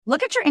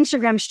look at your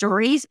Instagram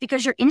stories,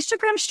 because your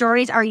Instagram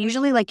stories are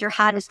usually like your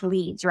hottest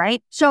leads,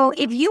 right? So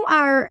if you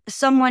are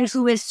someone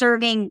who is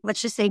serving,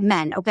 let's just say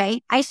men,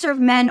 okay? I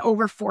serve men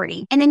over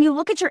 40. And then you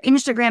look at your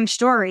Instagram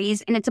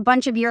stories and it's a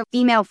bunch of your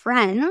female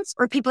friends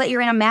or people that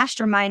you're in a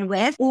mastermind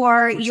with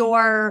or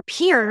your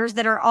peers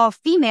that are all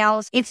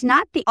females. It's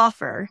not the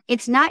offer.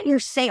 It's not your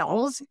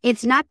sales.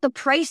 It's not the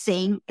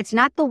pricing. It's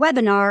not the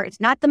webinar. It's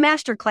not the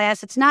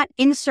masterclass. It's not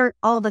insert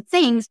all the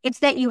things. It's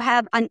that you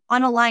have an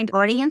unaligned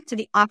audience to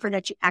the offer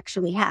that you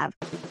actually have.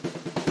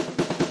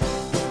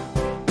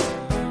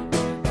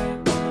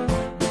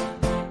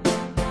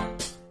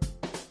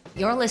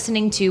 You're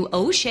listening to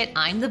Oh Shit,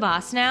 I'm the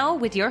Boss Now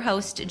with your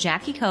host,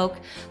 Jackie Koch,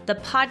 the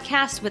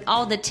podcast with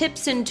all the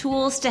tips and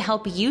tools to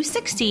help you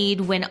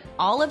succeed when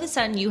all of a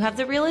sudden you have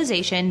the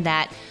realization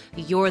that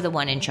you're the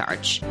one in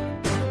charge.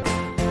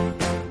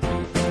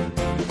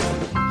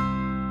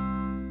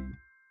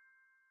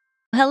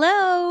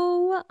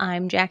 Hello,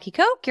 I'm Jackie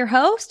Koch, your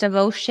host of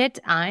Oh Shit,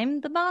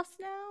 I'm the Boss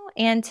Now.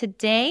 And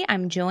today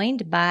I'm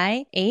joined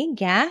by a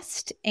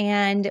guest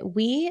and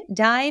we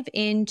dive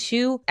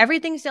into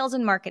everything sales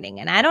and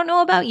marketing. And I don't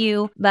know about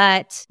you,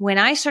 but when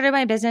I started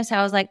my business,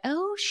 I was like,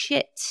 oh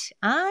shit,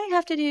 I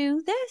have to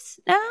do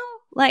this now.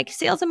 Like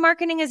sales and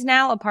marketing is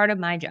now a part of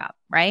my job,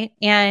 right?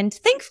 And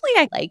thankfully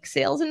I like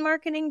sales and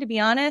marketing, to be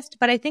honest,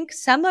 but I think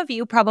some of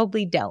you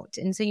probably don't.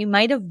 And so you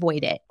might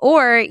avoid it.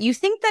 Or you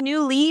think that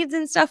new leads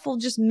and stuff will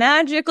just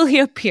magically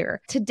appear.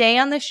 Today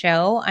on the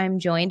show, I'm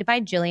joined by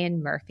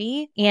Jillian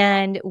Murphy,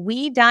 and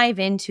we dive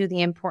into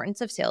the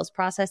importance of sales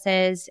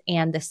processes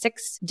and the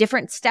 6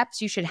 different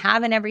steps you should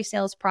have in every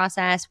sales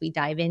process. We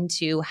dive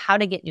into how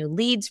to get new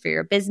leads for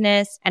your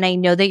business. And I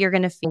know that you're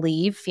going to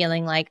leave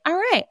feeling like, all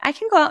right, I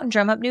can go out and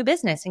drum up new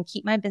business and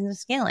keep my business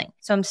scaling.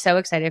 So I'm so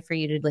excited for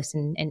you to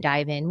listen and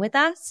dive in with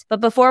us. But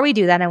before we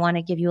do that, I want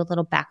to give you a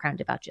little background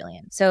about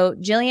Jillian. So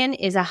Jillian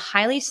is a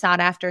highly sought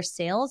after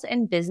sales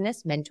and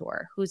business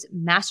mentor who's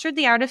mastered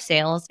the art of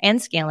sales and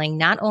scaling,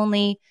 not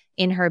only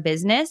in her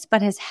business,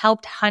 but has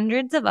helped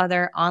hundreds of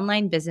other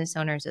online business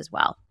owners as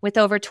well. With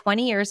over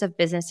 20 years of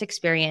business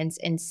experience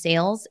in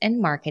sales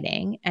and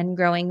marketing and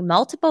growing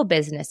multiple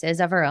businesses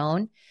of her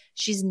own,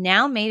 she's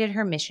now made it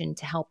her mission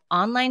to help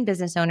online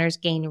business owners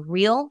gain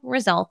real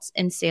results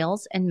in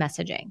sales and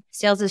messaging.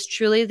 Sales is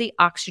truly the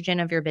oxygen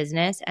of your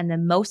business and the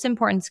most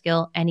important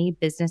skill any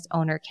business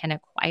owner can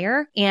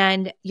acquire.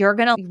 And you're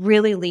going to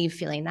really leave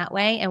feeling that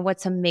way. And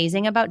what's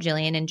amazing about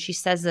Jillian, and she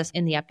says this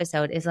in the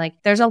episode, is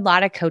like, there's a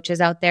lot of coaches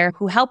out there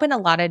who help in a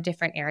lot of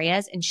different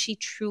areas. And she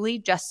truly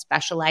just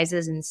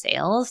specializes in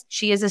sales.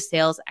 She is a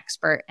sales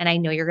expert. And I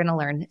know you're going to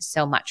learn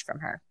so much from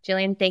her.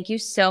 Jillian, thank you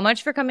so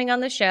much for coming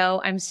on the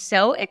show. I'm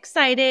so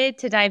excited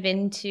to dive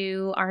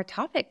into our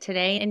topic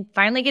today and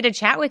finally get to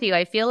chat with you.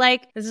 I feel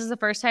like this is the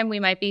first time we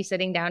might be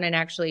sitting down and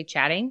actually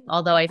chatting,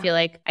 although I feel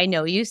like I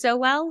know you so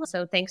well.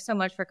 So thanks so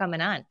much for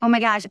coming on. Oh my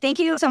gosh. Thank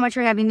you so much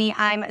for having me.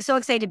 I'm so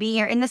excited to be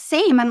here. And the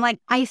same, I'm like,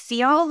 I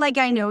feel like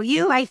I know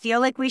you. I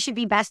feel like we should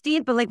be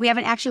besties, but like we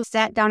haven't actually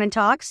sat down and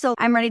talked. So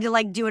I'm ready to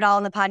like do it all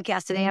in the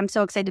podcast today. I'm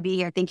so excited to be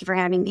here. Thank you for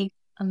having me.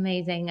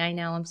 Amazing. I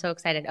know. I'm so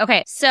excited.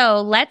 Okay.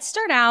 So let's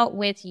start out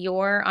with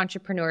your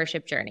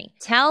entrepreneurship journey.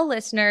 Tell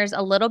listeners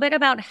a little bit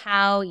about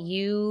how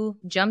you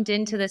jumped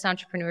into this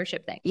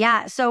entrepreneurship thing.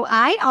 Yeah. So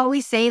I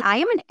always say I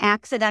am an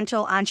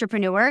accidental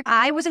entrepreneur.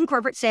 I was in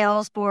corporate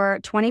sales for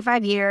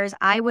 25 years.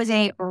 I was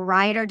a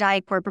ride or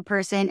die corporate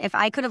person. If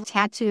I could have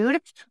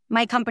tattooed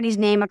my company's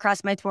name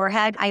across my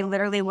forehead, I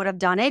literally would have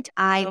done it.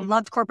 I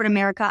loved corporate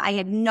America. I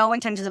had no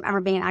intentions of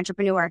ever being an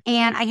entrepreneur.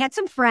 And I had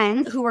some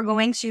friends who were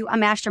going to a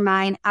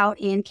mastermind out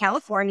in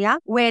California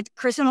with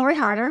Chris and Lori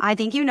Harder. I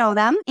think you know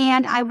them.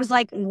 And I was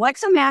like,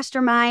 what's a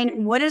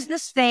mastermind? What is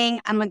this thing?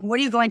 I'm like, what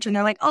are you going to? And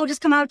they're like, oh,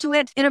 just come out to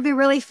it. It'll be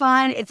really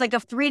fun. It's like a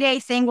 3-day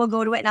thing. We'll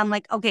go to it. And I'm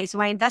like, okay.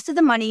 So I invested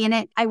the money in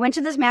it. I went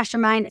to this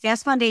mastermind,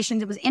 Fast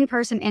Foundations. It was in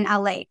person in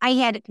LA. I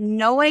had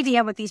no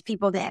idea what these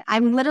people did. I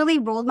literally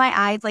rolled my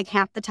eyes like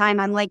half the time.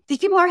 I'm like, these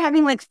people are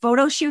having like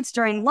photo shoots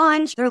during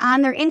lunch. They're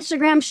on their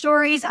Instagram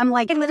stories. I'm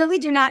like, I literally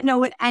do not know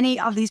what any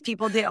of these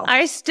people do.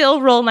 I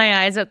still roll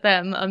my eyes at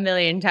them a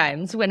million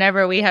times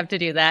whenever we have to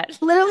do that.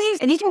 Literally,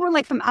 and these people were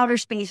like from outer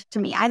space to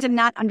me. I did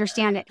not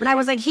understand it. But I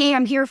was like, hey,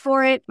 I'm here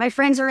for it. My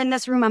friends are in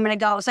this room. I'm going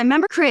to go. So I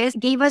remember Chris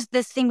gave us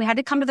this thing. We had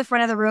to come to the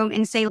front of the room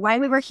and say why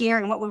we were here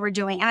and what we were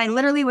doing. And I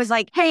literally was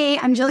like, hey,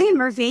 I'm Jillian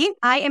Murphy.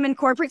 I am in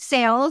corporate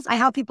sales. I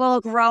help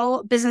people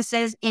grow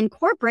businesses in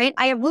corporate.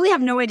 I really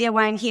have no idea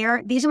why I'm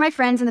here. These are my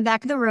friends in the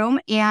back of the room,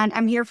 and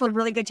I'm here for a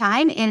really good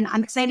time, and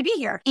I'm excited to be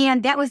here.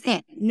 And that was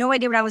it. No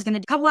idea what I was going to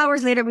do. A couple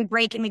hours later, we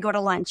break and we go to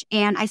lunch.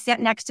 And I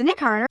sat next to Nick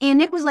Harder, and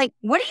Nick was like,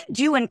 what do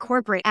you do in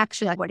corporate?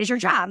 Actually, like, what is your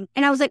job?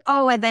 And I was like,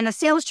 oh, I've been a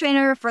sales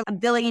trainer for a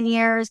billion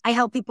years. I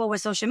help people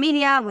with social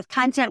media, with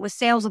content, with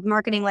sales, with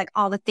marketing, like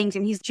all the things.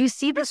 And he's, do you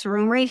see this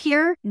room right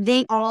here?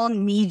 They all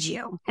need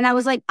you. And I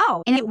was like,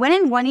 oh, and it went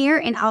in one ear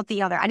and out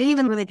the other. I didn't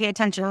even really pay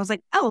attention. I was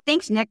like, oh,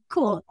 thanks, Nick.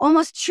 Cool.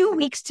 Almost 2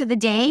 weeks to the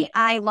day,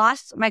 I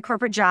lost my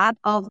corporate corporate job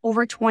of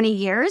over 20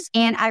 years.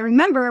 And I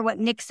remember what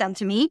Nick said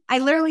to me. I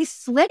literally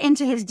slid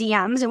into his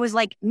DMs and was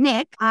like,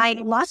 Nick, I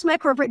lost my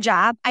corporate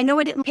job. I know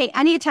I didn't pay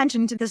any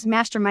attention to this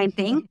mastermind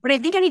thing, but I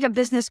think I need a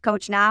business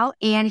coach now.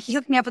 And he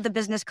hooked me up with a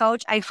business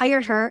coach. I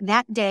hired her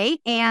that day,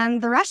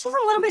 and the rest is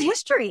a little bit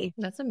history.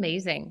 That's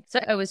amazing. So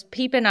I was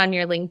peeping on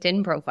your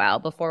LinkedIn profile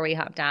before we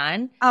hopped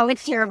on. Oh,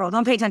 it's terrible.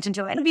 Don't pay attention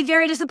to it. I'd be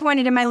very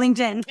disappointed in my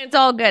LinkedIn. It's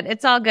all good.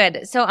 It's all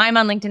good. So I'm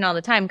on LinkedIn all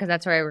the time because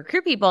that's where I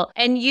recruit people.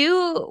 And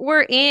you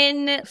were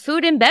in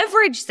food and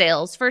beverage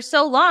sales for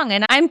so long.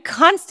 And I'm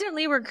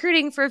constantly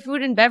recruiting for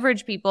food and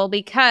beverage people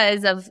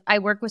because I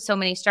work with so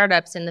many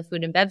startups in the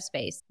food and bev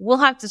space. We'll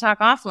have to talk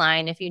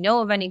offline if you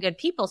know of any good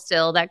people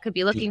still that could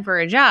be looking for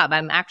a job.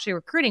 I'm actually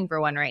recruiting for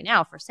one right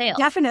now for sales.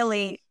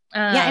 Definitely.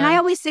 Yeah. And I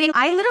always say,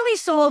 I literally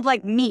sold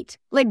like meat,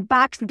 like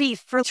boxed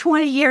beef for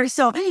 20 years.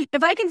 So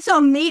if I can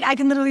sell meat, I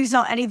can literally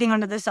sell anything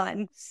under the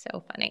sun.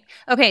 So funny.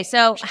 Okay.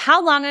 So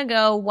how long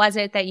ago was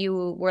it that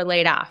you were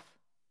laid off?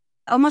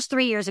 Almost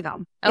 3 years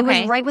ago. It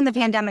was right when the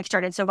pandemic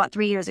started. So about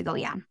 3 years ago.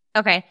 Yeah.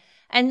 Okay.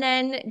 And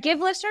then give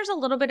listeners a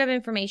little bit of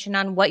information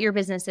on what your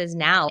business is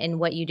now and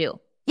what you do.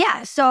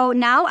 Yeah. So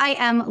now I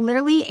am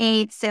literally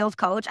a sales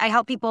coach. I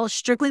help people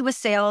strictly with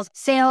sales,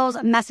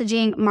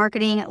 messaging,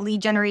 marketing,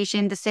 lead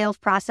generation, the sales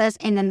process,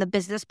 and then the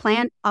business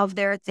plan of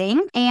their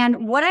thing.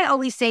 And what I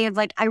always say is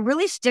like, I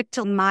really stick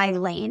to my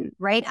lane,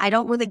 right? I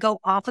don't really go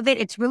off of it.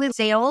 It's really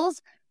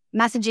sales,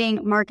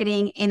 messaging,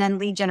 marketing, and then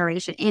lead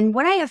generation. And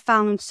what I have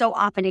found so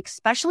often,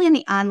 especially in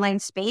the online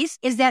space,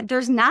 is that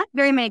there's not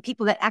very many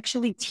people that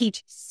actually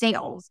teach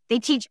sales. They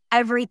teach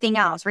everything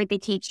else, right? They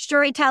teach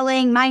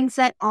storytelling,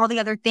 mindset, all the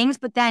other things.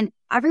 But then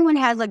everyone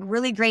has like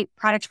really great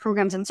products,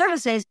 programs, and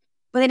services,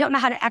 but they don't know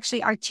how to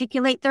actually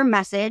articulate their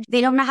message.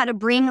 They don't know how to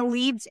bring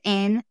leads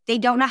in. They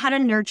don't know how to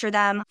nurture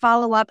them,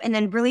 follow up, and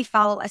then really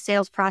follow a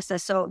sales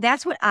process. So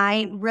that's what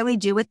I really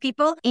do with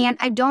people. And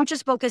I don't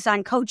just focus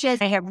on coaches.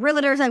 I have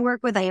realtors I work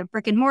with. I have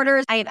brick and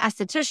mortars. I have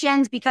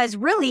estheticians, because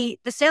really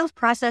the sales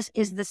process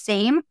is the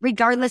same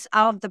regardless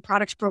of the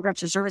products,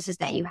 programs, or services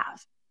that you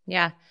have.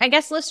 Yeah. I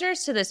guess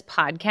listeners to this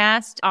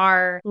podcast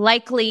are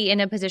likely in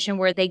a position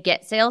where they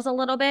get sales a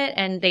little bit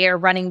and they are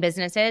running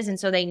businesses. And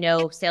so they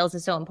know sales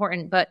is so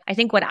important. But I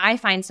think what I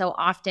find so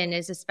often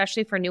is,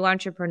 especially for new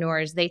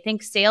entrepreneurs, they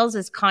think sales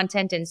is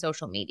content and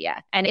social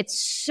media. And it's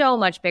so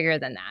much bigger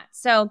than that.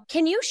 So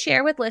can you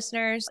share with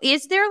listeners,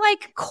 is there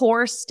like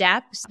core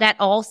steps that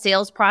all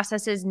sales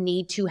processes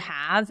need to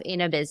have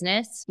in a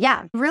business?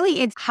 Yeah,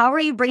 really, it's how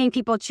are you bringing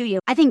people to you?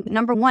 I think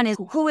number one is,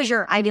 who is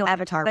your ideal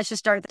avatar? Let's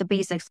just start with the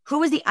basics.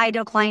 Who is the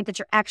ideal client that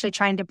you're actually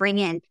trying to bring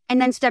in?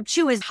 And then step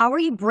two is, how are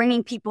you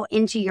bringing people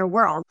into your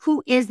world?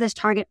 Who is this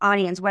target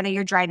audience? Whether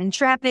you're driving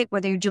traffic,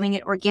 whether you're doing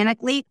it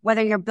organically,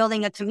 whether you're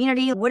building a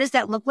community, what does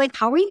that look like?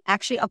 How are you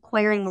actually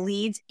acquiring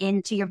leads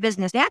into your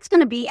business? That's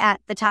going to be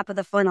at the top of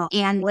the funnel.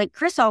 And like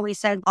Chris always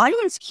said,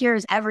 audience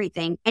cures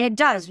everything. And it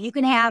does. You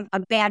can have a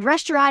bad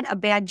restaurant, a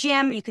bad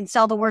gym. You can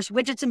sell the worst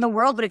widgets in the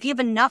world. But if you have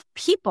enough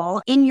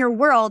people in your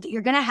world,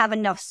 you're going to have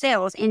enough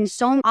sales. And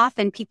so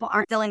often people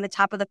aren't filling the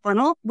top of the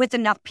funnel with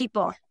enough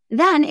people.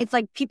 Then it's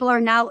like people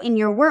are now in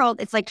your world.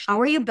 It's like, how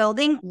are you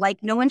building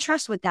like, know, and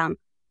trust with them?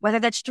 Whether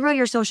that's through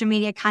your social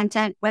media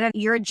content, whether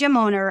you're a gym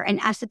owner, an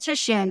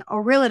esthetician,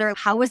 or realtor,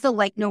 how is the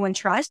like, know, and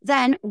trust?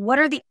 Then what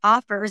are the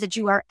offers that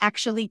you are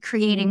actually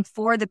creating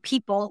for the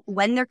people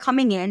when they're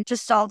coming in to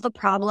solve the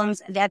problems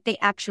that they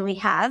actually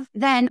have?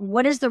 Then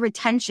what is the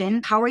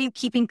retention? How are you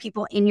keeping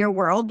people in your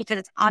world? Because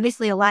it's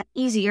obviously a lot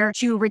easier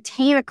to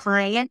retain a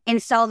client and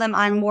sell them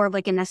on more of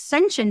like an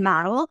ascension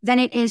model than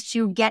it is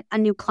to get a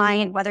new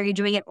client, whether you're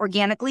doing it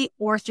organically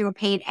or through a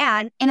paid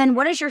ad. And then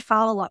what is your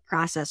follow-up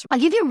process? I'll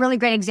give you a really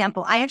great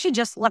example. I actually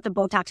just left a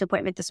Botox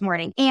appointment this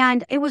morning,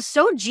 and it was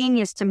so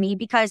genius to me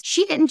because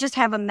she didn't just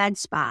have a med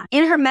spa.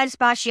 In her med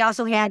spa, she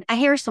also had a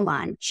hair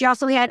salon. She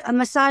also had a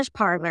massage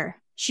parlor.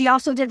 She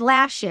also did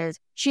lashes.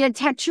 She had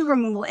tattoo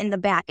removal in the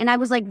back. And I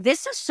was like,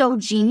 this is so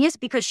genius,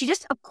 because she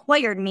just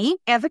acquired me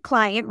as a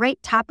client, right?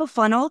 Top of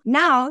funnel.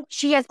 Now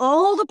she has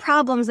all the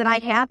problems that I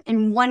have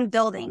in one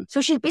building.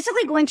 So she's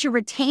basically going to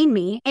retain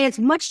me, and it's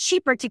much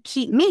cheaper to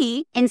keep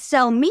me and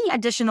sell me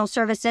additional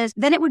services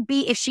than it would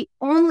be if she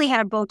only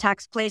had a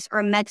Botox place or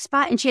a med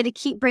spa and she had to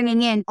keep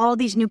bringing in all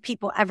these new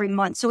people every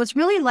month. So it's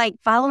really like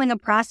following a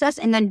process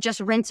and then just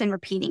rinse and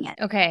repeating it.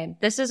 Okay.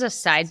 This is a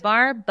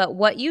sidebar, but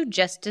what you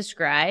just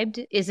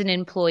described is an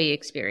employee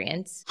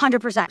experience.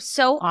 100%.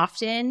 So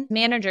often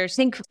managers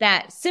think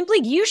that simply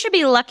you should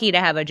be lucky to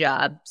have a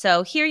job.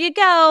 So here you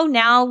go.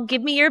 Now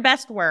give me your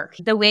best work.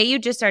 The way you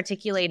just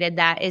articulated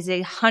that is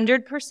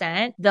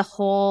 100% the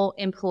whole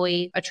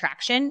employee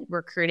attraction,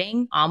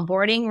 recruiting,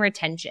 onboarding,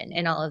 retention,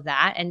 and all of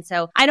that. And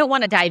so I don't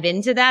want to dive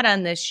into that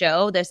on this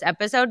show, this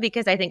episode,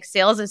 because I think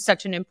sales is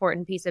such an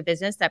important piece of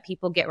business that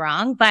people get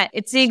wrong, but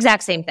it's the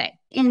exact same thing.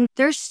 And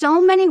there's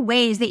so many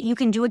ways that you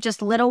can do it,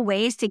 just little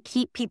ways to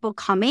keep people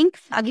coming.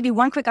 I'll give you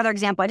one quick other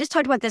example. I just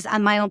talked about this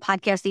on my own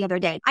podcast the other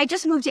day. I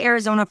just moved to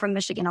Arizona from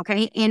Michigan,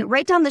 okay? And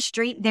right down the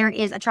street, there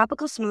is a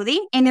tropical smoothie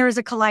and there is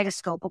a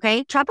kaleidoscope,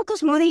 okay? Tropical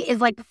smoothie is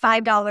like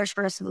 $5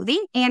 for a smoothie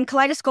and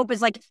kaleidoscope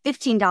is like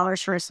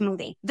 $15 for a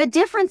smoothie. The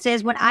difference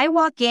is when I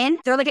walk in,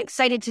 they're like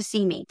excited to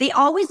see me. They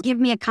always give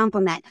me a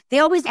compliment. They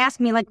always ask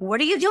me like,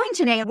 what are you doing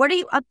today? What are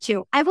you up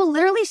to? I will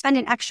literally spend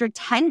an extra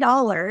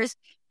 $10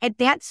 at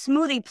that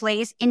smoothie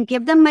place and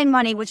give them my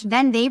money, which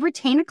then they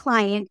retain a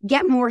client,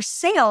 get more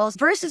sales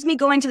versus me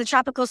going to the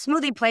tropical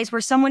smoothie place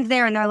where someone's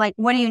there and they're like,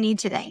 what do you need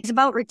today? It's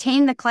about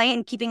retaining the client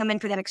and keeping them in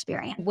for that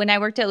experience. When I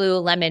worked at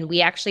Lululemon,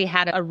 we actually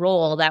had a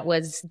role that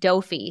was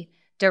Dofi,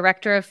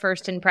 Director of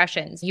First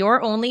Impressions. Your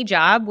only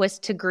job was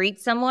to greet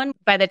someone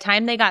by the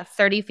time they got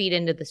 30 feet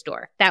into the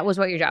store. That was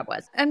what your job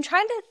was. I'm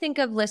trying to think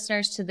of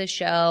listeners to the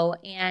show,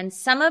 and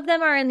some of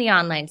them are in the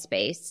online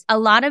space. A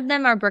lot of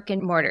them are brick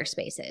and mortar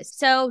spaces.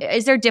 So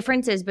is there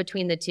differences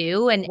between the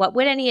two? And what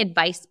would any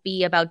advice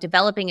be about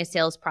developing a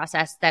sales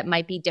process that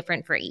might be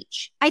different for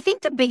each? I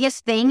think the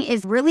biggest thing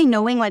is really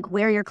knowing like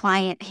where your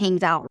client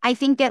hangs out. I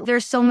think that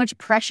there's so much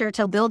pressure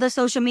to build a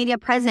social media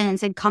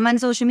presence and come on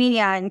social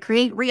media and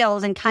create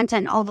reels and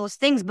content, all those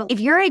things. But if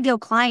your ideal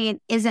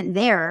client isn't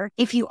there,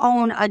 if you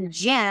own a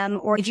gym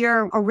or if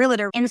you're a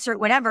realtor,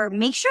 insert whatever,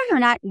 make sure you're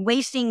not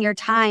wasting your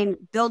time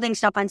building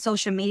stuff on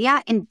social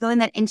media and building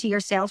that into your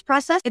sales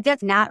process if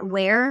that's not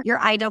where your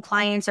ideal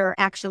clients are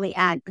actually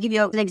at. I'll give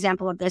you an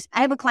example of this.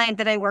 I have a client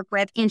that I work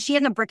with and she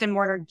has a brick and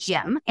mortar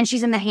gym and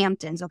she's in the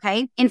Hamptons,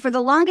 okay? And for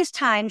the longest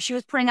time, she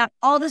was putting out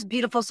all this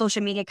beautiful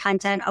social media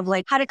content of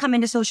like how to come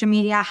into social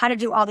media, how to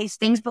do all these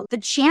things. But the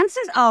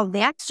chances of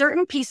that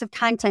certain piece of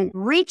content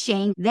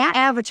reaching that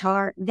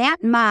avatar,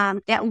 that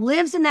mom that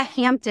lives in the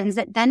Hamptons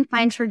that then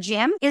finds her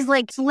gym is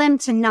like slim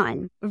to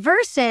none.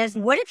 Versus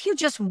what if you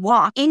just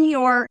walk in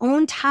your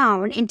own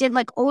town and did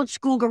like old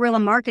school guerrilla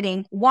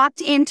marketing,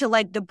 walked into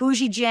like the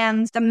bougie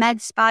gyms, the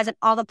med spas and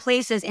all the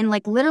places and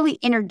like literally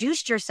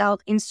introduced yourself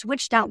and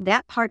switched out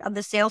that part of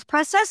the sales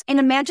process. And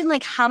imagine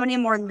like how many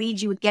more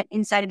leads you would get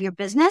inside of your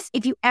business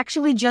if you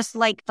actually just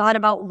like thought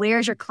about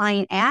where's your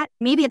client at.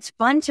 Maybe it's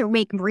fun to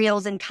make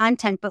reels and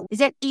content, but is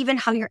that even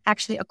how you're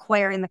actually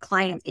acquiring the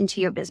client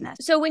into your business?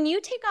 So when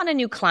you take on a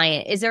new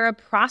client, is there a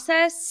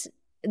process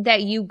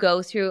that you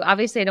go through?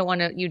 Obviously, I don't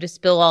want you to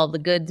spill all the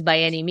goods by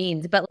any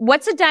means, but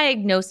what's a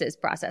diagnosis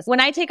process? When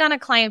I take on a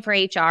client for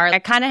HR, I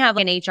kind of have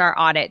an HR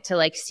audit to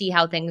like see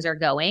how things are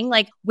going.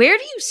 Like, where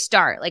do you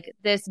start? Like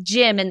this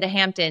gym in the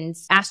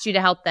Hamptons asked you to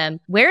help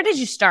them. Where did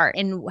you start?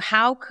 And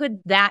how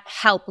could that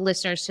help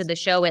listeners to the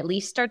show at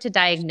least start to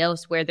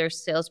diagnose where their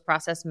sales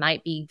process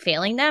might be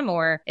failing them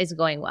or is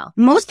going well?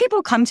 Most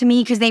people come to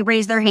me because they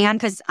raise their hand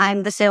because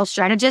I'm the sales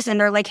strategist and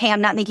they're like, hey,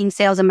 I'm not making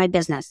sales in my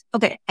business.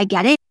 Okay, I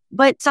get it.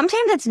 But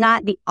sometimes it's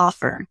not the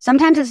offer.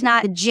 Sometimes it's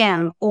not the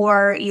gym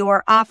or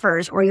your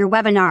offers or your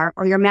webinar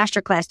or your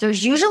masterclass.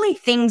 There's usually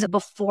things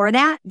before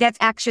that that's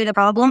actually the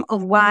problem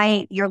of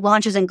why your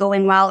launch isn't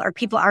going well or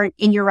people aren't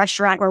in your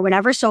restaurant or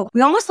whatever. So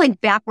we almost like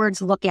backwards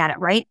look at it,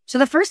 right? So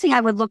the first thing I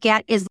would look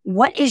at is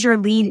what is your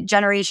lead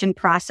generation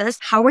process?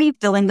 How are you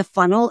filling the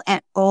funnel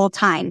at all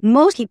time?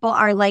 Most people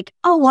are like,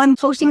 oh, well, I'm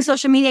posting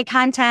social media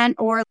content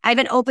or I have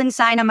an open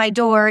sign on my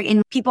door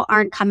and people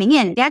aren't coming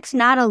in. That's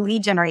not a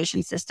lead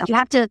generation system. You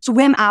have to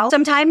swim out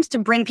sometimes to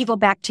bring people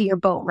back to your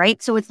boat,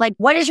 right? So it's like,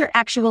 what is your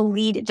actual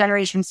lead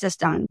generation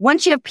system?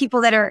 Once you have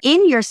people that are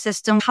in your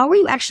system, how are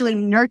you actually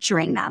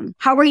nurturing them?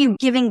 How are you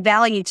giving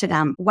value to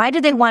them? Why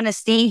do they want to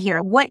stay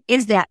here? What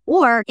is that?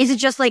 Or is it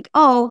just like,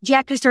 oh,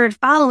 Jackie started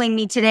following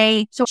me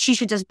today, so she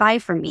should just buy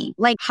from me?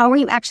 Like, how are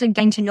you actually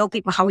getting to know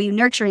people? How are you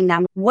nurturing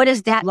them? What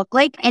does that look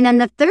like? And then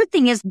the third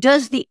thing is,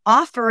 does the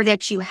offer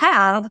that you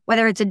have,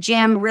 whether it's a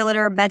gym,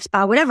 realtor, med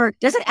spa, whatever,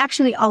 does it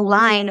actually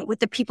align with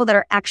the people that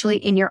are actually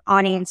in your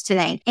audience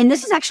today? And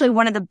this is actually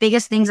one of the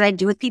biggest things that I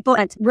do with people.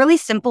 And it's really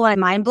simple and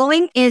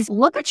mind-blowing is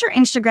look at your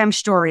Instagram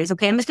stories.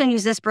 Okay. I'm just going to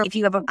use this for if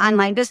you have an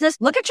online business.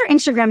 Look at your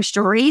Instagram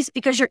stories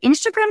because your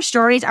Instagram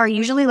stories are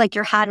usually like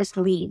your hottest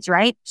leads,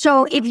 right?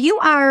 So if you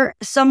are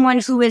someone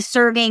who is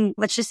serving,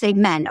 let's just say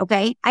men,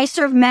 okay? I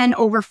serve men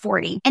over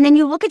 40. And then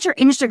you look at your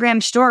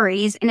Instagram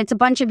stories and it's a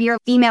bunch of your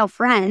female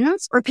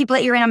friends or people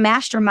that you're in a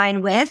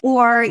mastermind with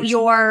or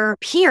your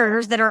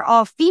peers that are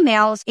all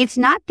females. It's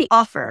not the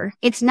offer.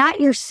 It's not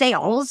your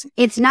sales.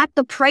 It's not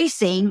the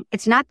pricing.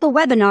 It's not the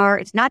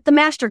webinar. It's not the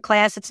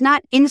masterclass. It's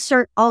not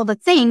insert all the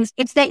things.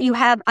 It's that you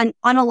have an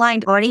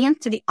unaligned audience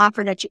to the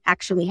offer that you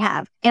actually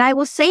have. And I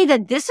will say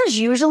that this is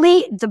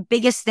usually the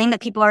biggest thing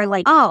that people are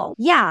like, oh,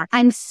 yeah,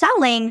 I'm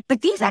selling,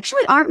 but these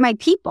actually aren't my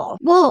people.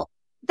 Well,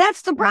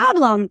 That's the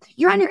problem.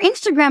 You're on your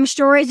Instagram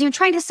stories and you're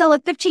trying to sell a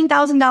 $15,000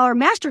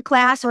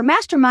 masterclass or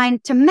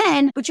mastermind to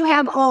men, but you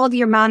have all of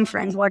your mom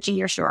friends watching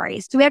your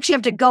stories. So we actually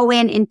have to go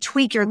in and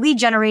tweak your lead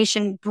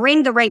generation,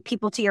 bring the right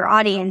people to your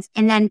audience,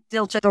 and then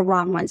filter the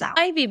wrong ones out.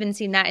 I've even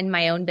seen that in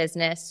my own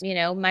business,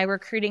 my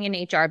recruiting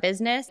and HR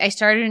business. I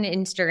started an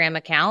Instagram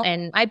account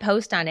and I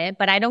post on it,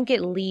 but I don't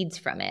get leads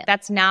from it.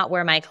 That's not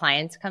where my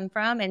clients come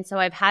from. And so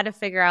I've had to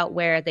figure out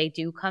where they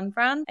do come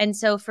from. And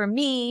so for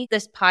me,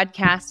 this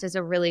podcast is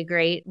a really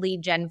great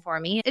lead gen for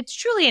me. It's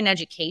truly an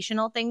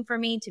educational thing for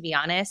me, to be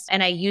honest.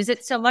 And I use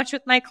it so much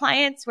with my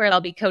clients where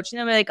I'll be coaching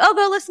them like, oh,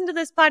 go listen to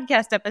this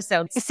podcast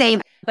episode.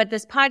 Same. But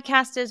this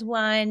podcast is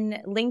one.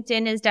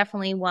 LinkedIn is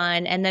definitely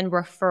one. And then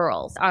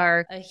referrals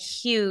are a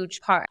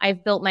huge part.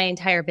 I've built my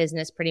entire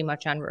business pretty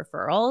much on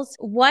referrals.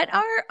 What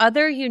are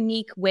other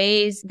unique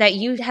ways that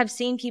you have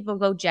seen people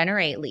go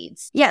generate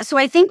leads? Yeah. So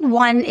I think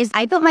one is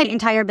I built my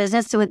entire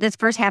business. So with this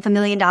first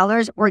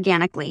 $500,000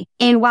 organically.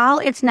 And while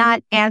it's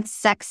not as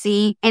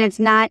sexy and it's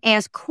not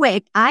as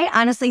quick, I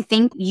honestly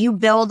think you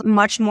build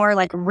much more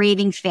like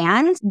raving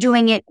fans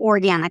doing it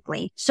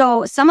organically.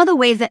 So some of the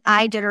ways that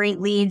I generate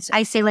leads,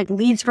 I say like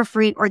leads for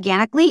free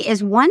organically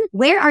is one,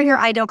 where are your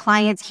ideal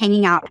clients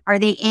hanging out? Are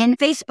they in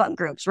Facebook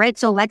groups, right?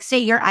 So let's say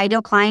your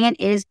ideal client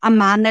is a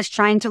mom that's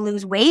trying to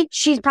lose weight.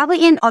 She's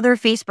probably in other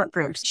Facebook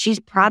groups. She's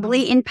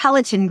probably in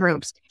Peloton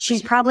groups.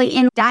 She's probably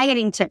in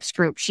dieting tips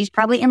groups. She's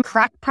probably in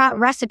crock-pot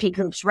recipe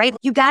groups, right?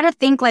 You got to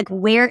think like,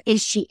 where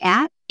is she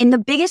at? And the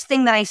biggest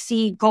thing that I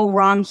see go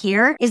wrong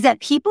here is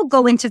that people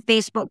go into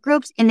Facebook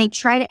groups and they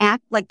try to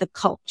act like the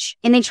coach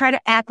and they try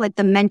to act like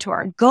the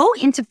mentor. Go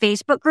into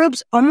Facebook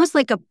groups almost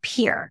like a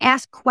peer.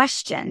 Ask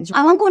questions.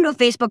 I won't go into a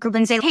Facebook group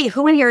and say, hey,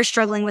 who in here is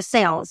struggling with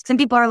sales? Some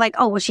people are like,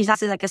 oh, well, she's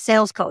actually like a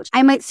sales coach.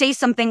 I might say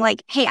something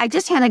like, hey, I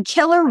just had a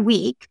killer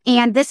week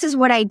and this is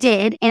what I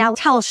did. And I'll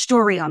tell a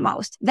story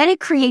almost. Then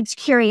it creates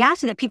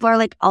curiosity that people are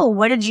like, oh,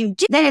 what did you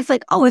do? Then it's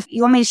like, oh, if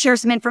you want me to share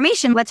some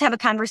information, let's have a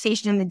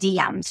conversation in the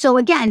DM. So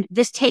again,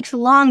 this takes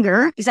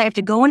longer because I have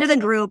to go into the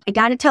group. I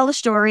got to tell the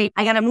story.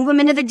 I got to move them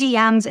into the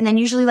DMs and then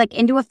usually like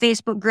into a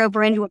Facebook group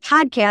or into a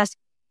podcast.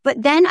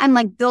 But then I'm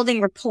like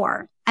building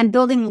rapport. I'm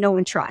building know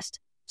and trust.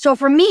 So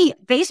for me,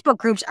 Facebook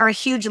groups are a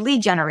huge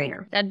lead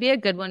generator. That'd be a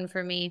good one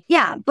for me.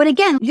 Yeah. But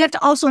again, you have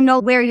to also know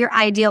where your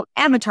ideal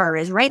avatar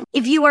is, right?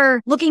 If you are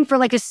looking for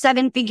like a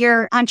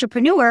 7-figure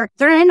entrepreneur,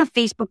 they're not in a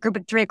Facebook group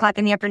at 3:00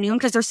 in the afternoon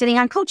because they're sitting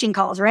on coaching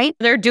calls, right?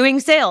 They're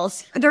doing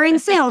sales. They're in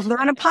sales. They're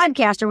on a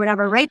podcast or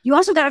whatever, right? You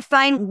also got to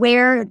find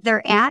where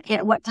they're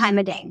at what time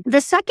of day.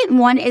 The second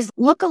one is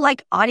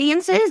lookalike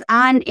audiences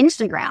on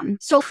Instagram.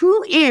 So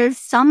who is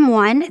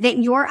someone that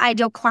your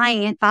ideal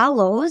client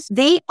follows?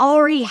 They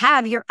already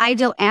have your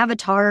ideal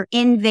avatar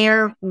in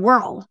their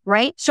world,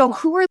 right? So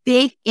who are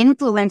big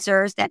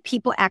influencers that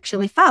people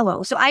actually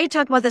follow? So I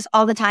talk about this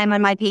all the time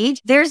on my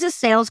page. There's a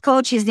sales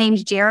coach. His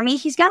name's Jeremy.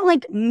 He's got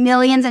like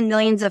millions and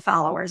millions of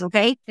followers.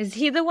 Okay. Is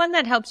he the one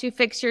that helps you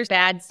fix your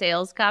bad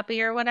sales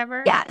copy or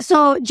whatever? Yeah.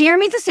 So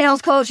Jeremy's a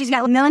sales coach. He's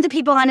got millions of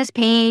people on his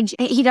page.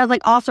 He does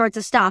like all sorts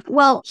of stuff.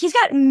 Well, he's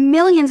got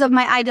millions of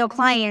my ideal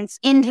clients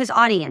in his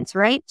audience,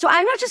 right? So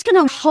I'm not just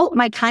going to hope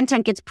my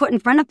content gets put in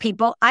front of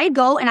people. I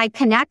go and I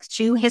connect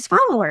to his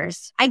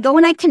followers. I go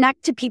and I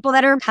connect to people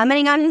that are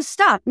commenting on his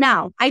stuff.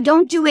 Now, I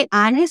don't do it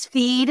on his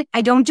feed.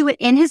 I don't do it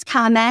in his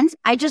comments.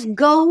 I just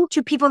go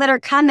to people that are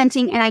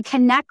commenting and I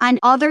connect on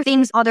other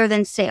things other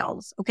than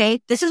sales. Okay.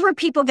 This is where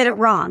people get it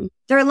wrong.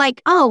 They're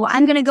like, oh,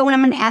 I'm going to go and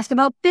I'm going to ask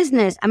about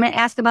business. I'm going to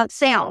ask about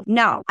sales.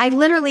 No, I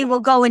literally will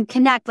go and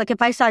connect. Like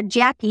if I saw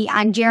Jackie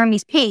on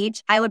Jeremy's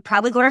page, I would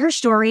probably go to her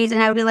stories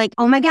and I would be like,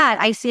 oh my God,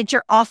 I see that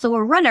you're also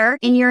a runner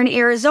and you're in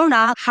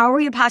Arizona. How are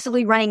you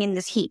possibly running in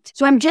this heat?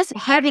 So I'm just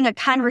having a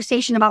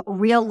conversation about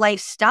real life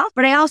stuff.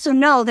 But I also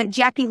know that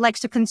Jackie likes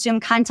to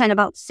consume content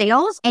about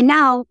sales. And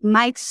now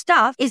my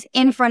stuff is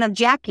in front of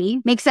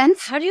Jackie. Make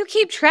sense? How do you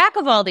keep track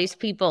of all these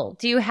people?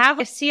 Do you have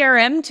a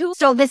CRM tool?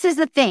 So this is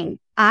the thing.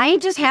 I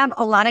just have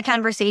a lot of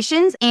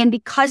conversations, and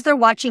because they're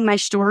watching my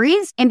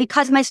stories and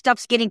because my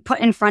stuff's getting put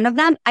in front of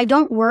them, I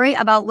don't worry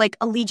about like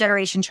a lead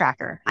generation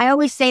tracker. I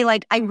always say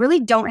like, I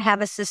really don't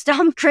have a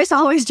system. Chris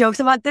always jokes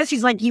about this.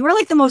 He's like, you are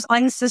like the most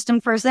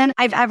unsystemed person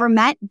I've ever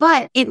met,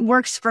 but it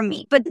works for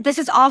me. But this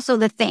is also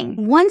the thing.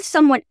 Once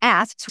someone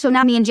asks, so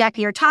now me and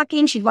Jackie are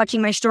talking, she's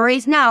watching my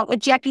stories. Now, if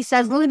Jackie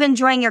says, really been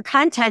enjoying your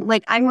content,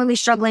 like I'm really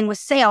struggling with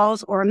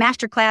sales or a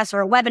masterclass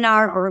or a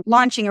webinar or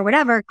launching or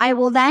whatever, I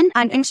will then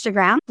on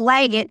Instagram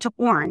flag it to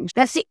orange.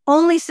 That's the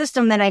only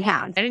system that I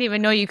have. I didn't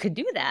even know you could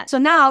do that. So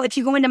now if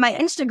you go into my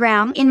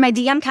Instagram, in my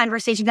DM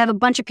conversation, I have a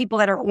bunch of people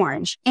that are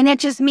orange. And it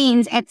just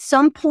means at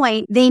some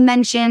point they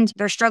mentioned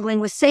they're struggling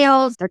with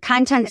sales, their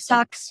content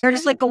sucks. They're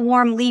just like a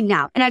warm lead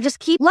now. And I just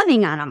keep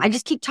loving on them. I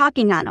just keep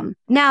talking on them.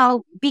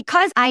 Now,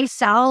 because I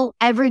sell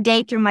every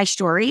day through my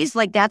stories,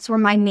 like that's where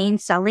my main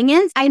selling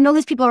is, I know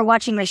these people are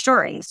watching my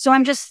stories. So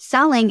I'm just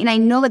selling and I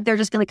know that they're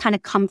just going to kind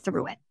of come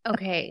through it.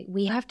 Okay,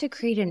 we have to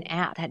create an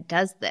app that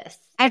does this.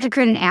 I have to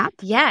create an app?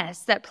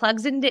 Yes, that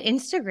plugs into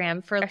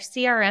Instagram for our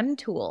CRM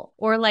tool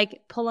or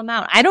like pull them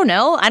out. I don't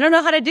know. I don't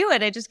know how to do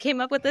it. I just came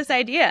up with this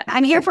idea.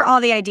 I'm here for all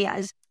the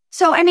ideas.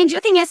 So, I mean,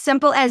 something as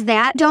simple as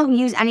that, don't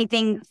use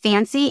anything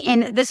fancy.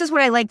 And this is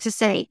what I like to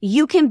say.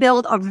 You can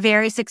build a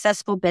very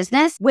successful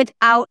business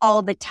without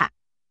all the tech.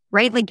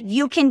 Right? Like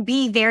you can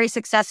be very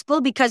successful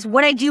because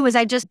what I do is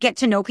I just get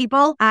to know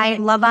people. I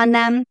love on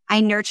them. I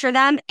nurture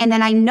them. And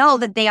then I know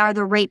that they are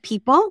the right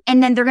people.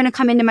 And then they're going to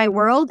come into my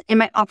world and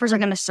my offers are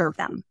going to serve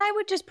them. I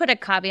would just put a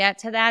caveat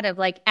to that of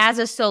like, as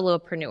a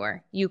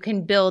solopreneur, you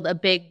can build a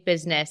big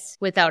business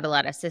without a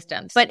lot of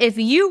systems. But if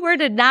you were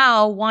to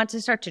now want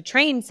to start to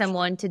train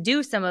someone to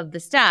do some of the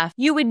stuff,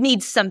 you would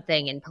need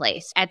something in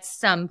place at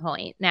some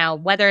point. Now,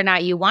 whether or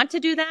not you want to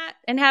do that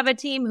and have a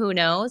team, who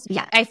knows?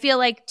 Yeah. I feel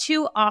like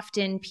too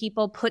often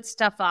people put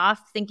stuff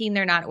off thinking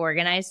they're not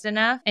organized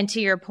enough. And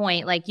to your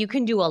point, like you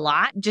can do a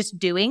lot just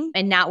doing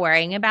and not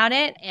worrying about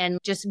it and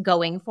just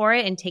going for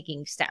it and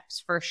taking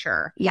steps for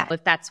sure. Yeah.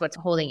 If that's what's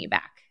holding you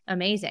back.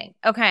 Amazing.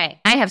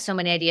 Okay. I have so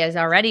many ideas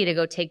already to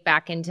go take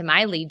back into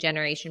my lead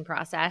generation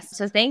process.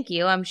 So thank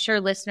you. I'm sure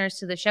listeners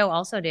to the show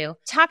also do.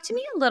 Talk to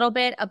me a little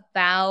bit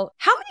about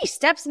how many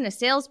steps in the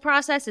sales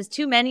process is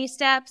too many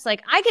steps.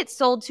 Like I get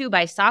sold to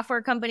by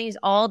software companies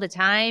all the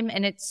time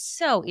and it's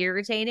so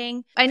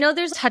irritating. I know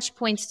there's touch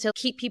points to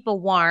keep people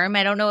warm.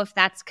 I don't know if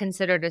that's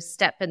considered a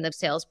step in the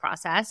sales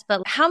process,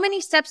 but how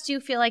many steps do you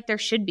feel like there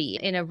should be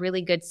in a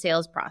really good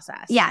sales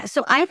process? Yeah.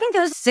 So I think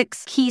there's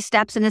 6 key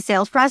steps in the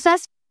sales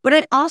process. But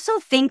I also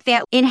think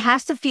that it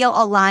has to feel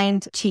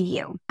aligned to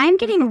you. I'm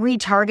getting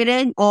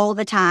retargeted all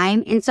the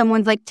time and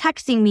someone's like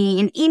texting me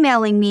and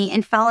emailing me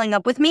and following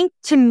up with me.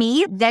 To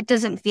me, that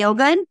doesn't feel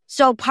good.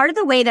 So part of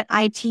the way that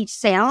I teach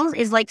sales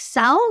is like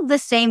sell the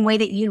same way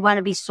that you'd want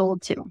to be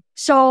sold to.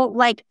 So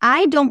like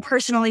I don't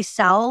personally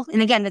sell.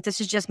 And again, that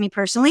this is just me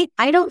personally.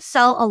 I don't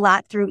sell a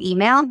lot through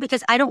email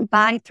because I don't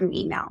buy through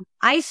email.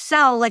 I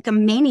sell like a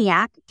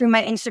maniac through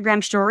my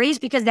Instagram stories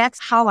because that's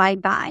how I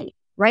buy.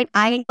 Right?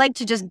 I like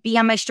to just be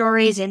on my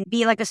stories and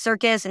be like a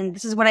circus and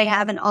this is what I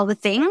have and all the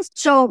things.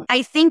 So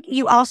I think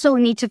you also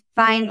need to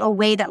find a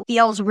way that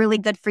feels really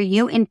good for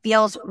you and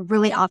feels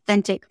really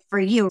authentic for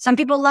you. Some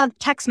people love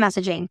text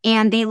messaging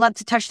and they love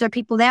to touch their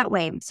people that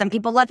way. Some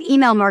people love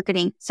email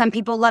marketing. Some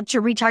people love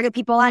to retarget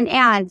people on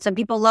ads. Some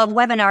people love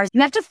webinars. You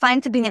have to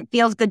find something that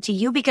feels good to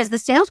you because the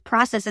sales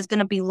process is going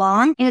to be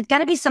long and it's got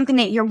to be something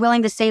that you're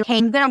willing to say, hey,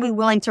 I'm going to be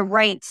willing to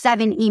write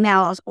 7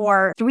 emails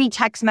or 3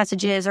 text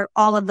messages or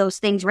all of those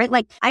things, right?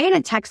 Like I had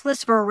a text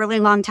list for a really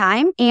long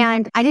time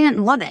and I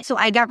didn't love it. So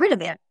I got rid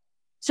of it.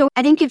 So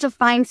I think you have to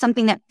find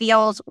something that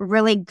feels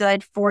really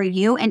good for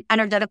you and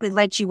energetically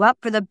lights you up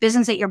for the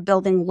business that you're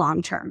building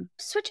long term.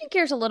 Switching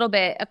gears a little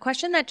bit, a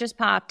question that just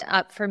popped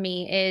up for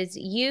me is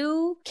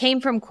you came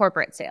from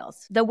corporate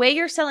sales. The way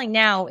you're selling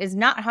now is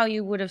not how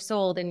you would have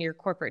sold in your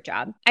corporate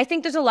job. I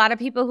think there's a lot of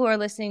people who are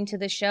listening to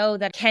the show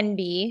that can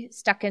be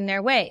stuck in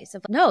their ways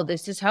of, no,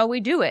 this is how we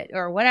do it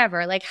or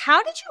whatever. Like,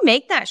 how did you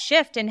make that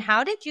shift and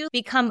how did you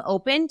become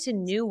open to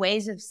new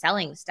ways of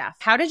selling stuff?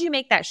 How did you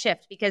make that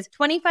shift? Because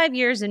 25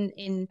 years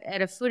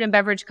at a food and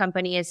beverage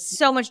company is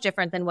so much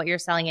different than what you're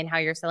selling and how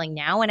you're selling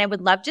now. And I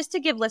would love just to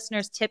give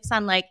listeners tips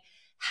on like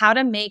how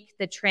to make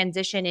the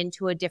transition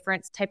into a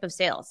different type of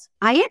sales.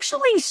 I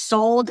actually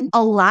sold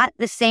a lot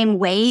the same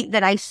way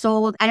that I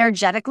sold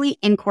energetically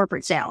in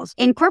corporate sales.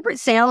 In corporate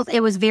sales, it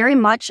was very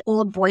much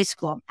old boys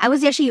school. I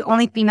was actually the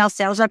only female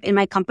sales rep in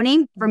my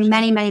company for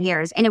many, many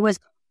years. And it was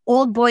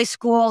old boy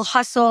school,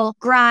 hustle,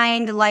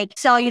 grind, like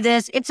sell you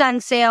this, it's on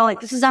sale, like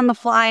this is on the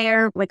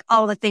flyer, like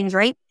all the things,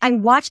 right? I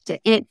watched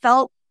it and it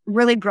felt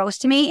really gross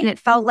to me. And it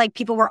felt like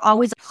people were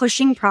always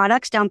pushing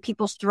products down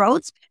people's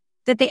throats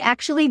that they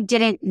actually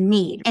didn't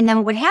need. And then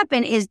what would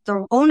happen is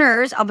the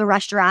owners of the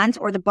restaurants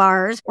or the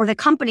bars or the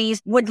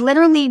companies would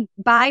literally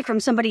buy from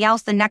somebody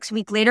else the next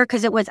week later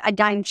because it was a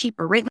dime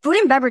cheaper, right? Food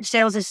and beverage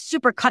sales is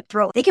super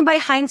cutthroat. They can buy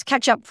Heinz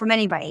ketchup from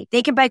anybody.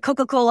 They can buy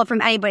Coca-Cola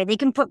from anybody. They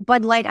can put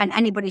Bud Light on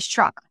anybody's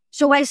truck.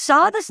 So I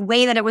saw this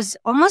way that it was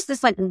almost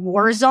this like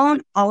war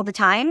zone all the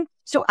time.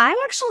 So I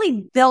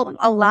actually built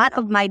a lot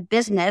of my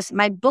business,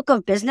 my book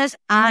of business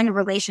on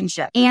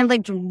relationship and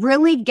like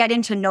really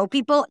getting to know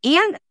people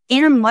and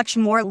in a much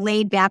more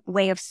laid back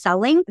way of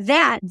selling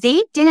that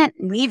they didn't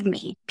leave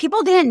me.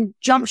 People didn't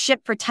jump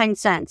ship for 10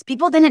 cents.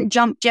 People didn't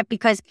jump ship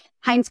because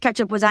Heinz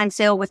ketchup was on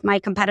sale with my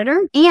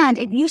competitor. And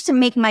it used to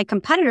make my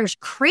competitors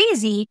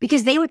crazy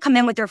because they would come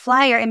in with their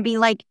flyer and be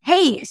like,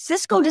 hey,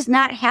 Cisco does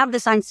not have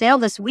this on sale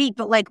this week,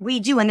 but like we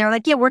do. And they're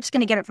like, yeah, we're just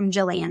going to get it from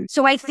Jillian.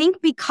 So I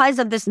think because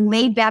of this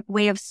laid back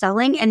way of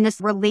selling and this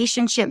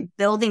relationship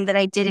building that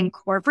I did in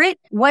corporate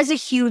was a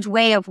huge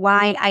way of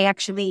why I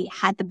actually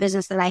had the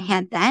business that I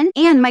had then.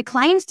 And my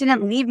clients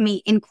didn't leave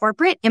me in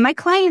corporate and my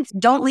clients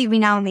don't leave me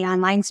now in the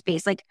online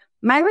space. Like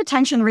my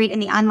retention rate in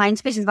the online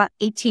space is about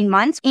 18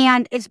 months.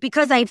 And it's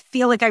because I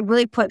feel like I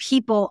really put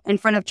people in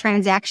front of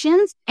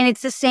transactions. And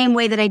it's the same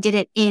way that I did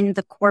it in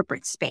the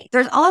corporate space.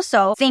 There's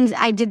also things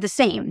I did the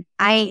same.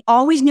 I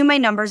always knew my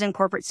numbers in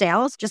corporate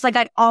sales, just like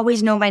I'd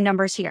always know my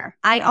numbers here.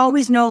 I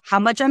always know how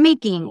much I'm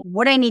making,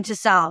 what I need to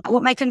sell,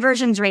 what my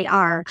conversions rate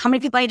are, how many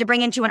people I need to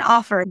bring into an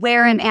offer,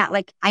 where I'm at.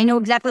 Like I know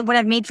exactly what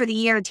I've made for the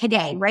year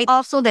today, right?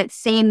 Also that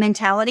same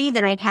mentality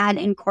that I had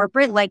in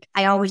corporate, like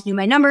I always knew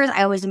my numbers.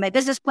 I always knew my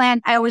business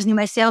plan. I always knew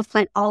my sales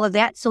plan, all of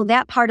that. So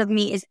that part of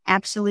me is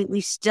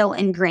absolutely still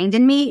ingrained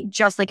in me,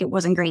 just like it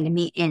was ingrained in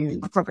me in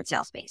the corporate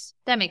sales space.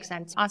 That makes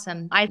sense.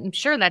 Awesome. I'm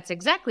sure that's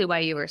exactly why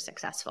you were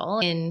successful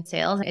in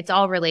sales. It's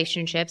all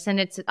relationships and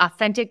it's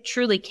authentic,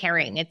 truly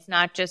caring. It's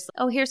not just,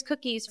 oh, here's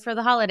cookies for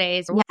the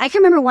holidays. Yeah, I can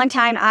remember one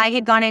time I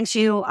had gone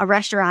into a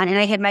restaurant and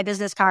I had my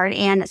business card,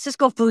 and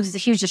Cisco Foods is a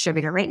huge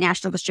distributor, right?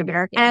 National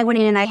distributor. Yeah. And I went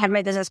in and I had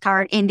my business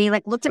card, and they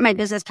like looked at my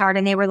business card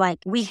and they were like,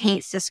 we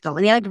hate Cisco.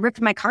 And they like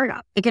ripped my card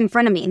up like in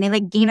front of me and they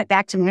like gave it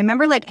back to me. I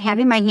remember like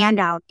having my hand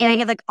out and I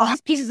had like all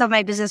pieces of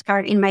my business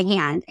card in my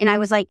hand. And I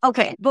was like,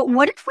 okay, but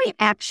what if we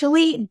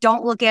actually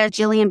don't look at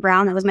Jillian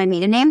Brown? That was my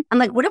maiden name. I'm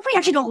like, what if we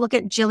actually don't look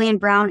at Jillian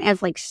Brown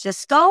as like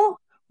Cisco?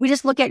 We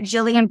just look at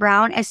Jillian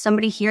Brown as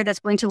somebody here that's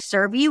going to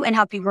serve you and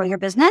help you grow your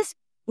business.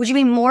 Would you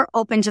be more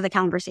open to the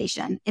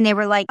conversation? And they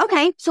were like,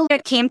 okay. So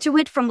it came to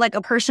it from like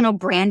a personal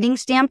branding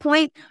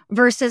standpoint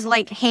versus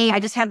like, hey, I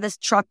just have this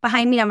truck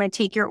behind me. I'm going to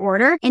take your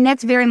order. And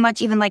that's very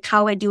much even like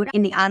how I do it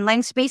in the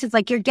online space. It's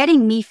like, you're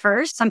getting me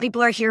first. Some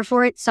people are here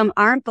for it. Some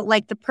aren't. But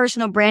like the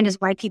personal brand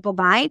is why people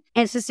buy.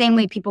 And it's the same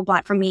way people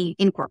bought from me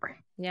in corporate.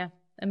 Yeah.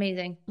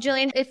 Amazing.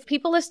 Jillian, if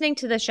people listening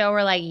to the show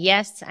are like,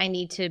 yes, I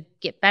need to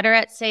get better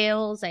at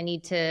sales, I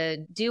need to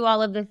do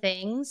all of the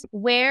things,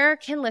 where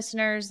can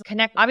listeners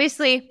connect?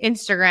 Obviously,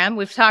 Instagram,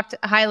 we've talked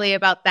highly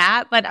about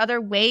that, but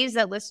other ways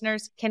that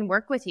listeners can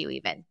work with you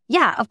even.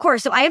 Yeah, of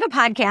course. So I have a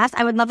podcast.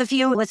 I would love if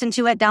you listen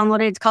to it,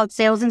 download it. It's called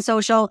Sales and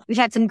Social. We've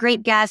had some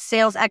great guests,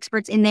 sales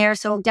experts in there.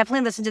 So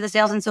definitely listen to the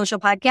Sales and Social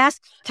podcast.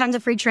 Tons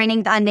of free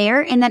training on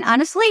there. And then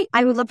honestly,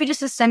 I would love for you just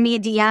to send me a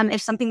DM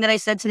if something that I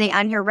said today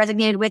on here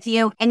resonated with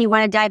you and you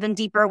want to dive in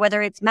deeper,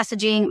 whether it's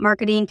messaging,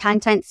 marketing,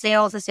 content,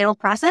 sales, the sales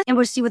process, and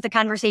we'll see what the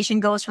conversation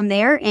goes from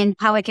there and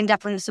how I can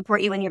definitely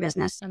support you in your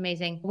business.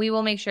 Amazing. We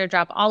will make sure to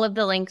drop all of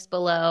the links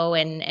below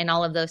and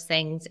all of those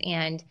things.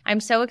 And I'm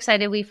so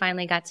excited we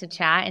finally got to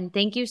chat. And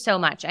thank you so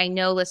much. I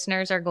know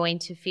listeners are going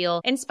to feel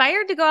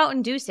inspired to go out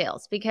and do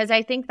sales, because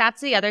I think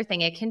that's the other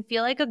thing. It can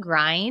feel like a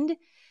grind.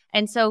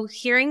 And so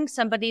hearing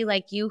somebody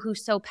like you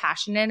who's so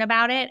passionate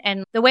about it,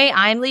 and the way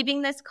I'm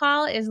leaving this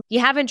call is you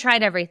haven't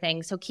tried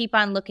everything, so keep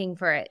on looking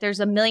for it. There's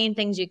a million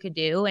things you could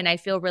do, and I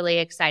feel really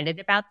excited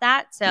about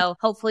that. So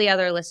hopefully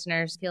other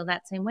listeners feel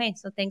that same way.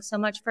 So thanks so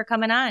much for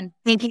coming on.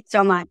 Thank you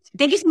so much.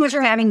 Thank you so much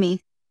for having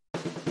me.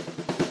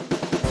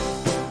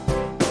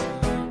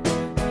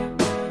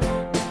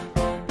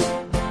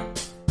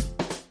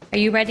 Are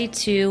you ready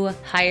to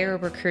hire a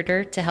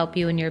recruiter to help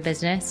you in your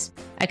business?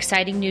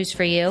 Exciting news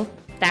for you.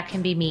 That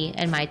can be me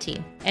and my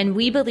team. And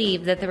we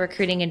believe that the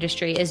recruiting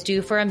industry is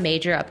due for a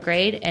major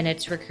upgrade in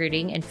its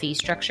recruiting and fee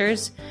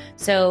structures.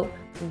 So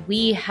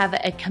we have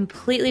a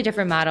completely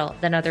different model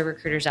than other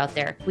recruiters out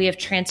there. We have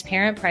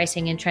transparent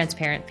pricing and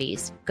transparent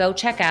fees. Go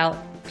check out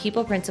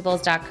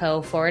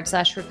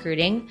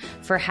peopleprinciples.co/recruiting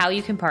for how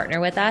you can partner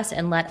with us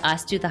and let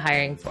us do the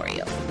hiring for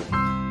you.